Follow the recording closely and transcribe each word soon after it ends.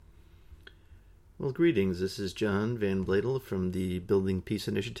Well, greetings. This is John Van Bladel from the Building Peace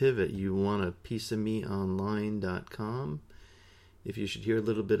Initiative at youwantapieceofmeonline.com. If you should hear a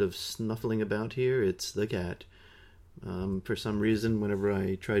little bit of snuffling about here, it's the cat. For some reason, whenever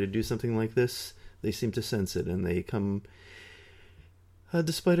I try to do something like this, they seem to sense it, and they come.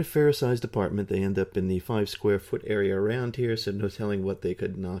 Despite a fair-sized apartment, they end up in the 5-square-foot area around here, so no telling what they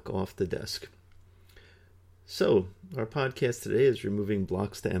could knock off the desk. So, our podcast today is Removing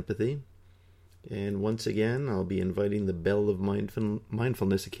Blocks to Empathy. And once again, I'll be inviting the bell of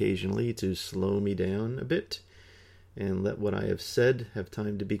mindfulness occasionally to slow me down a bit and let what I have said have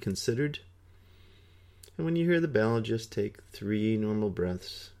time to be considered. And when you hear the bell, just take 3 normal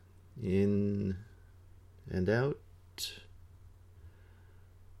breaths in and out,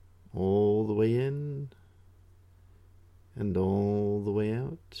 all the way in and all the way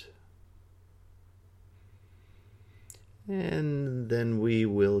out. And then we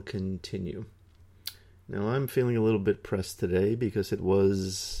will continue. Now, I'm feeling a little bit pressed today because it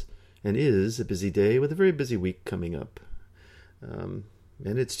was and is a busy day with a very busy week coming up. And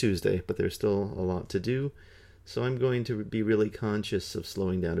it's Tuesday, but there's still a lot to do, so I'm going to be really conscious of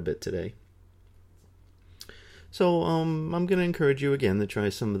slowing down a bit today. So I'm going to encourage you again to try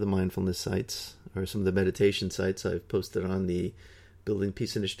some of the mindfulness sites or some of the meditation sites I've posted on the Building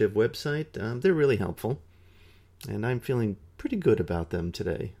Peace Initiative website. They're really helpful, and I'm feeling pretty good about them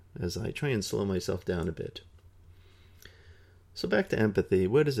today as I try and slow myself down a bit. So back to empathy.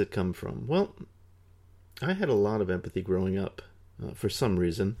 Where does it come from? Well, I had a lot of empathy growing up for some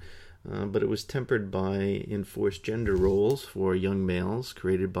reason, but it was tempered by enforced gender roles for young males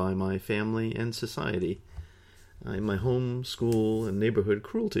created by my family and society. In my home, school, and neighborhood,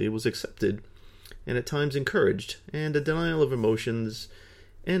 cruelty was accepted and at times encouraged, and a denial of emotions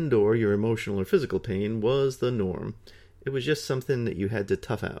and or your emotional or physical pain was the norm. It was just something that you had to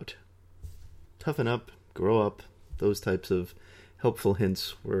tough out. Toughen up, grow up, those types of helpful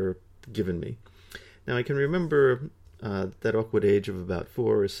hints were given me. Now, I can remember that awkward age of about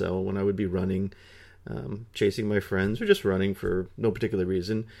 4 or so when I would be running, chasing my friends, or just running for no particular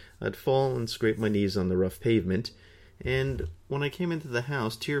reason. I'd fall and scrape my knees on the rough pavement, and when I came into the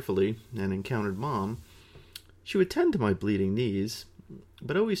house tearfully and encountered Mom, she would tend to my bleeding knees,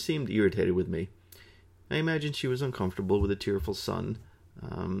 but always seemed irritated with me. I imagine she was uncomfortable with a tearful son,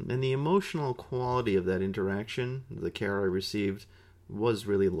 and the emotional quality of that interaction, the care I received, was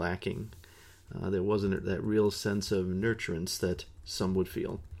really lacking. There wasn't that real sense of nurturance that some would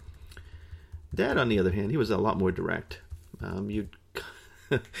feel. Dad, on the other hand, he was a lot more direct. You'd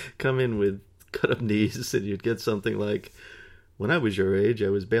come in with cut-up knees, and you'd get something like, "When I was your age, I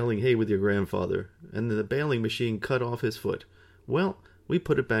was baling hay with your grandfather, and the baling machine cut off his foot. Well, we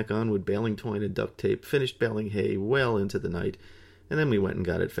put it back on with baling twine and duct tape, finished baling hay well into the night, and then we went and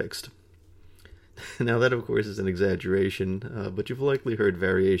got it fixed." Now, that, of course, is an exaggeration, but you've likely heard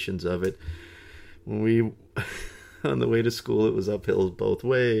variations of it. When we, on the way to school, it was uphill both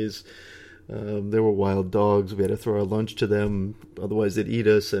ways. There were wild dogs. We had to throw our lunch to them, otherwise they'd eat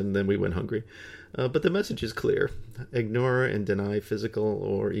us, and then we went hungry. But the message is clear. Ignore and deny physical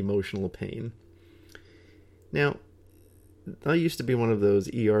or emotional pain. Now, I used to be one of those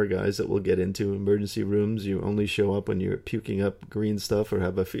ER guys that will get into emergency rooms. You only show up when you're puking up green stuff or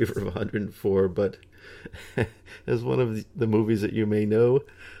have a fever of 104, but as one of the movies that you may know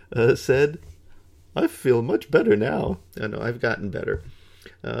said, I feel much better now. I know, I've gotten better.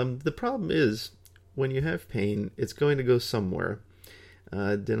 The problem is, when you have pain, it's going to go somewhere.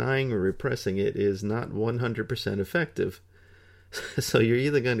 Denying or repressing it is not 100% effective. So you're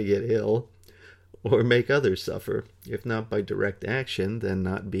either going to get ill or make others suffer, if not by direct action, then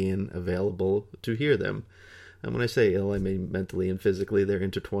not being available to hear them. And when I say ill, I mean mentally and physically. They're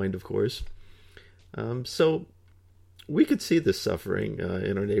intertwined, of course. So we could see this suffering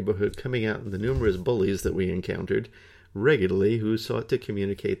in our neighborhood coming out in the numerous bullies that we encountered regularly who sought to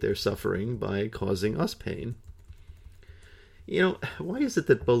communicate their suffering by causing us pain. You know, why is it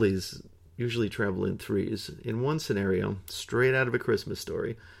that bullies usually travel in threes? In one scenario, straight out of A Christmas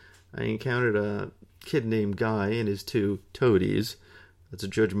Story, I encountered a kid named Guy and his 2 toadies, that's a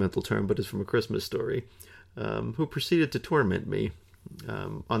judgmental term, but it's from A Christmas Story, who proceeded to torment me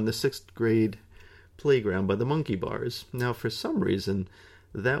on the 6th grade playground by the monkey bars. Now, for some reason,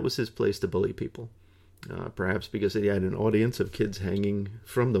 that was his place to bully people. Perhaps because he had an audience of kids hanging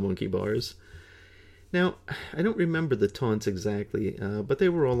from the monkey bars. Now, I don't remember the taunts exactly, but they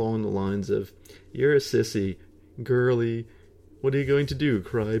were all along the lines of, "You're a sissy, girly, what are you going to do,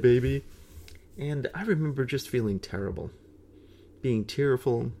 cry baby?" And I remember just feeling terrible, being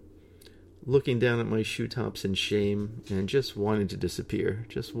tearful, looking down at my shoe tops in shame, and just wanting to disappear,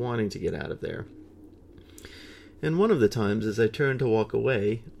 just wanting to get out of there. And one of the times, as I turned to walk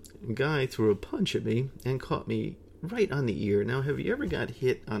away, a guy threw a punch at me and caught me right on the ear. Now, have you ever got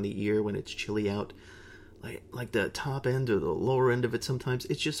hit on the ear when it's chilly out? Like the top end or the lower end of it sometimes?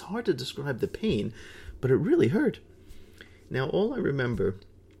 It's just hard to describe the pain, but it really hurt. Now, all I remember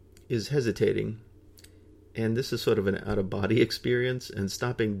is hesitating, and this is sort of an out-of-body experience, and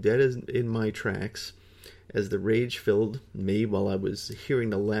stopping dead in my tracks as the rage filled me while I was hearing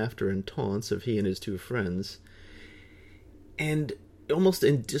the laughter and taunts of he and his two friends. And almost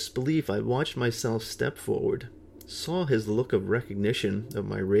in disbelief, I watched myself step forward, saw his look of recognition of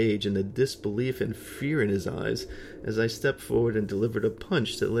my rage and the disbelief and fear in his eyes as I stepped forward and delivered a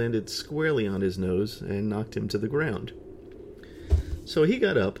punch that landed squarely on his nose and knocked him to the ground. So he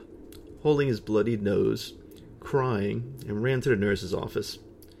got up, holding his bloodied nose, crying, and ran to the nurse's office.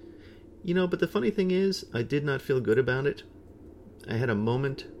 But the funny thing is, I did not feel good about it. I had a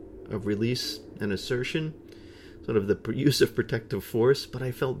moment of release and assertion, sort of the use of protective force, but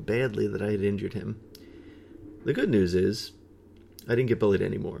I felt badly that I had injured him. The good news is, I didn't get bullied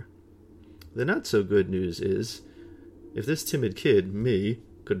anymore. The not-so-good news is, if this timid kid, me,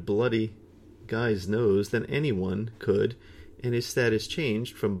 could bloody guy's nose, then anyone could, and his status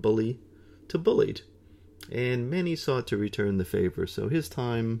changed from bully to bullied. And many sought to return the favor, so his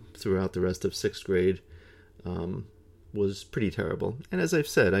time throughout the rest of 6th grade was pretty terrible. And as I've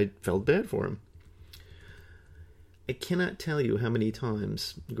said, I felt bad for him. I cannot tell you how many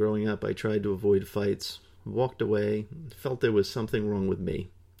times growing up I tried to avoid fights, walked away, felt there was something wrong with me,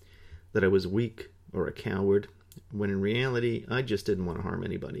 that I was weak or a coward, when in reality I just didn't want to harm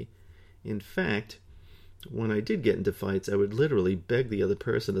anybody. In fact, when I did get into fights, I would literally beg the other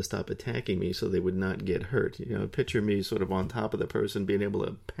person to stop attacking me so they would not get hurt. Picture me sort of on top of the person, being able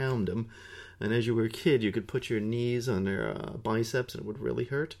to pound them, and as you were a kid, you could put your knees on their biceps and it would really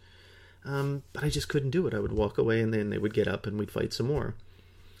hurt. But I just couldn't do it. I would walk away and then they would get up and we'd fight some more.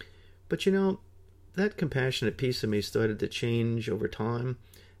 But that compassionate piece of me started to change over time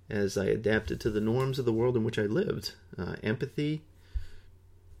as I adapted to the norms of the world in which I lived. Empathy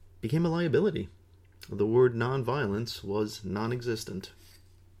became a liability. The word nonviolence was non-existent.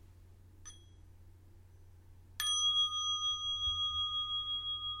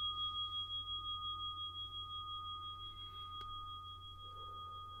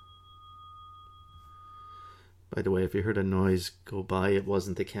 By the way, if you heard a noise go by, it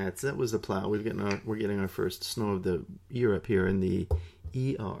wasn't the cats. That was the plow. We're getting our first snow of the year up here in the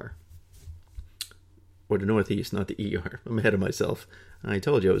ER. Or the Northeast, not the ER. I'm ahead of myself. I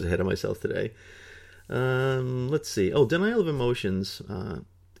told you I was ahead of myself today. Let's see. Denial of emotions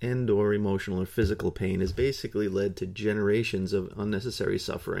and or emotional or physical pain has basically led to generations of unnecessary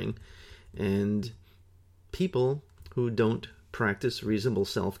suffering and people who don't practice reasonable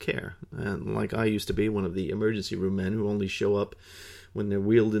self-care. And like I used to be one of the emergency room men who only show up when they're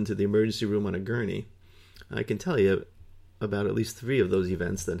wheeled into the emergency room on a gurney. I can tell you about at least 3 of those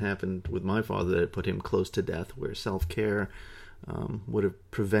events that happened with my father that put him close to death, where self-care would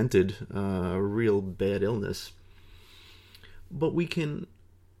have prevented a real bad illness. But we can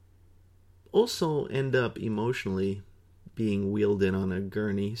also end up emotionally being wheeled in on a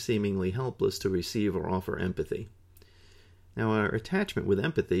gurney, seemingly helpless to receive or offer empathy. Now, our attachment with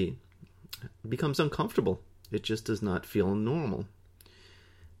empathy becomes uncomfortable. It just does not feel normal.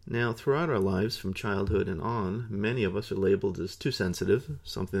 Now, throughout our lives, from childhood and on, many of us are labeled as too sensitive,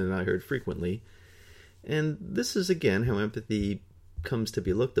 something that I heard frequently. And this is, again, how empathy comes to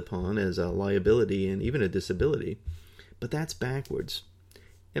be looked upon as a liability and even a disability. But that's backwards.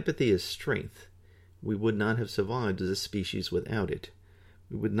 Empathy is strength. We would not have survived as a species without it.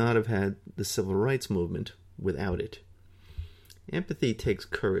 We would not have had the civil rights movement without it. Empathy takes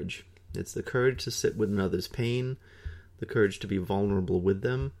courage. It's the courage to sit with another's pain, the courage to be vulnerable with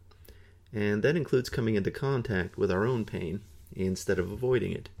them, and that includes coming into contact with our own pain instead of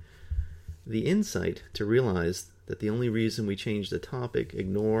avoiding it. The insight to realize that the only reason we change the topic,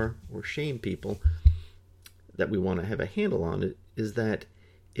 ignore, or shame people that we want to have a handle on it is that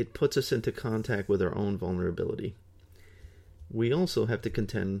it puts us into contact with our own vulnerability. We also have to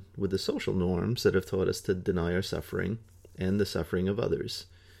contend with the social norms that have taught us to deny our suffering and the suffering of others.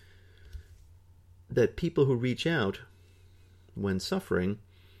 That people who reach out when suffering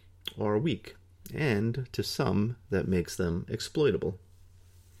are weak, and to some that makes them exploitable.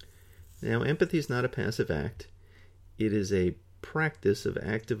 Now, empathy is not a passive act. It is a practice of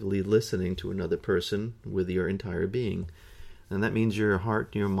actively listening to another person with your entire being. And that means your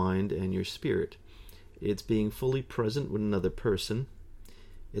heart, your mind, and your spirit. It's being fully present with another person.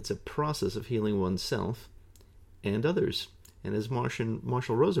 It's a process of healing oneself and others. And as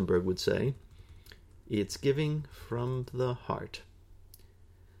Marshall Rosenberg would say, It's giving from the heart.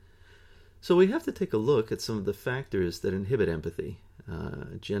 So we have to take a look at some of the factors that inhibit empathy.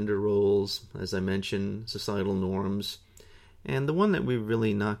 Gender roles, as I mentioned, societal norms. And the one that we've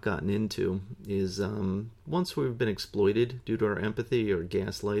really not gotten into is once we've been exploited due to our empathy or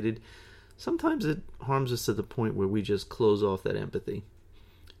gaslighted, sometimes it harms us to the point where we just close off that empathy.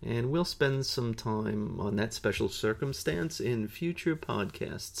 And we'll spend some time on that special circumstance in future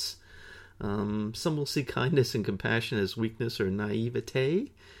podcasts. Some will see kindness and compassion as weakness or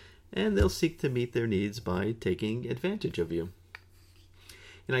naivete, and they'll seek to meet their needs by taking advantage of you.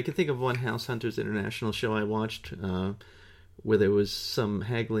 And I can think of one House Hunters International show I watched where there was some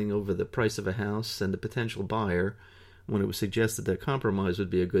haggling over the price of a house, and the potential buyer, when it was suggested that compromise would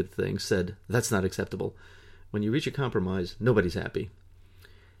be a good thing, said, "That's not acceptable. When you reach a compromise, nobody's happy."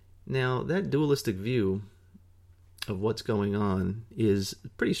 Now, that dualistic view of what's going on is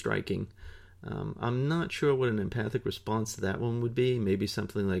pretty striking. I'm not sure what an empathic response to that one would be. Maybe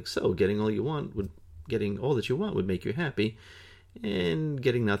something like, so getting all that you want would make you happy, and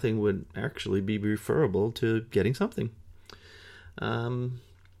getting nothing would actually be referable to getting something.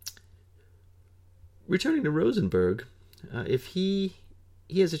 Returning to Rosenberg, if he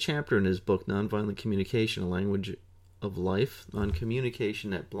has a chapter in his book, Nonviolent Communication, A Language of Life, on communication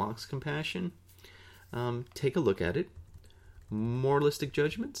that blocks compassion. Take a look at it. Moralistic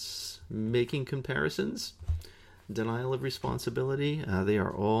judgments, making comparisons, denial of responsibility, they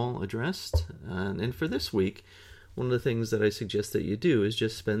are all addressed. And for this week, one of the things that I suggest that you do is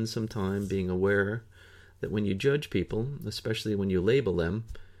just spend some time being aware that when you judge people, especially when you label them,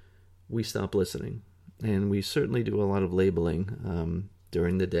 we stop listening. And we certainly do a lot of labeling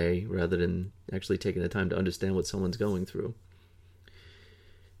during the day rather than actually taking the time to understand what someone's going through.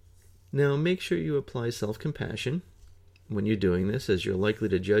 Now, make sure you apply self-compassion when you're doing this, as you're likely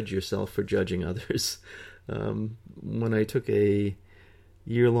to judge yourself for judging others. When I took a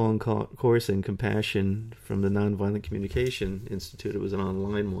year-long course in compassion from the Nonviolent Communication Institute, it was an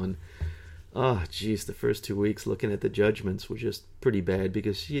online one. The first 2 weeks looking at the judgments were just pretty bad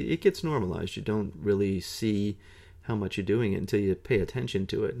because it gets normalized. You don't really see how much you're doing it until you pay attention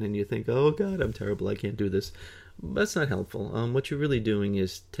to it. And then you think, oh God, I'm terrible, I can't do this. That's not helpful. What you're really doing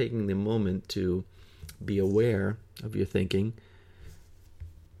is taking the moment to be aware of your thinking,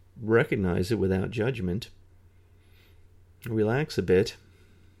 recognize it without judgment, relax a bit,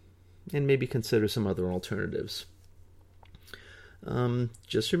 and maybe consider some other alternatives.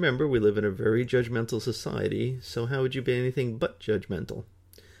 Just remember, we live in a very judgmental society, so how would you be anything but judgmental?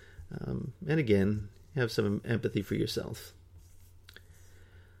 And again, have some empathy for yourself.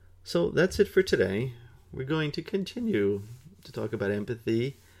 So that's it for today. We're going to continue to talk about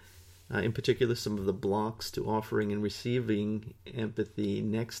empathy, in particular some of the blocks to offering and receiving empathy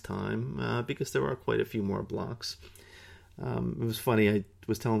next time, because there are quite a few more blocks. It was funny, I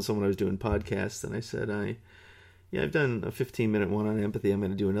was telling someone I was doing podcasts, and I said, I've done a 15-minute one on empathy, I'm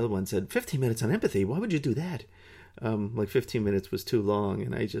going to do another one. Said, 15 minutes on empathy? Why would you do that? 15 minutes was too long,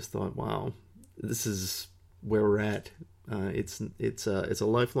 and I just thought, wow, this is where we're at. It's a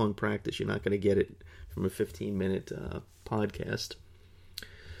lifelong practice. You're not going to get it from a 15-minute podcast.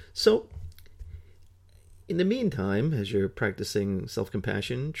 So, in the meantime, as you're practicing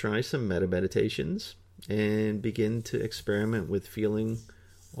self-compassion, try some metta meditations and begin to experiment with feeling,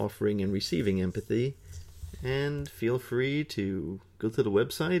 offering, and receiving empathy. And feel free to go to the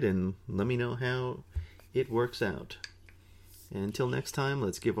website and let me know how it works out. And until next time,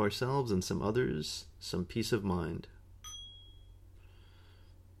 let's give ourselves and some others some peace of mind.